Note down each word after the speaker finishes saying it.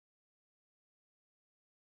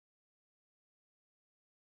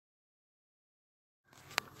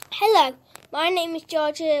Hello, my name is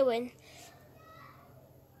George Irwin.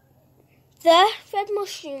 The red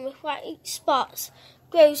mushroom with white spots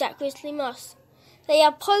grows at Risley moss. They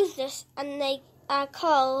are poisonous and they are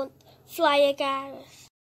called fly agaric.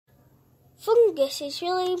 Fungus is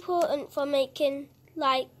really important for making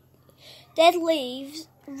dead leaves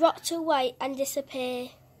rot away and disappear.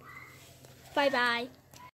 Bye bye.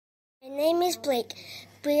 My name is Blake.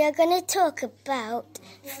 We are going to talk about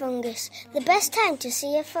fungus. The best time to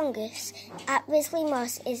see a fungus at Risley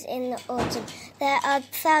Moss is in the autumn. There are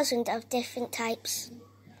thousands of different types.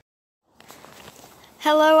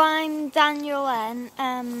 Hello, I'm Daniel N.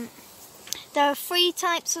 There are 3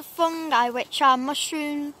 types of fungi, which are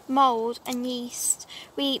mushroom, mould and yeast.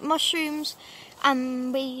 We eat mushrooms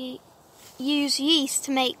and we use yeast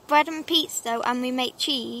to make bread and pizza, and we make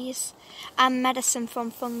cheese and medicine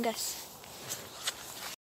from fungus.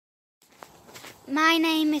 My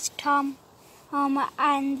name is Tom,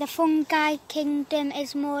 and the fungi kingdom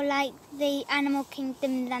is more like the animal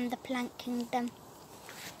kingdom than the plant kingdom.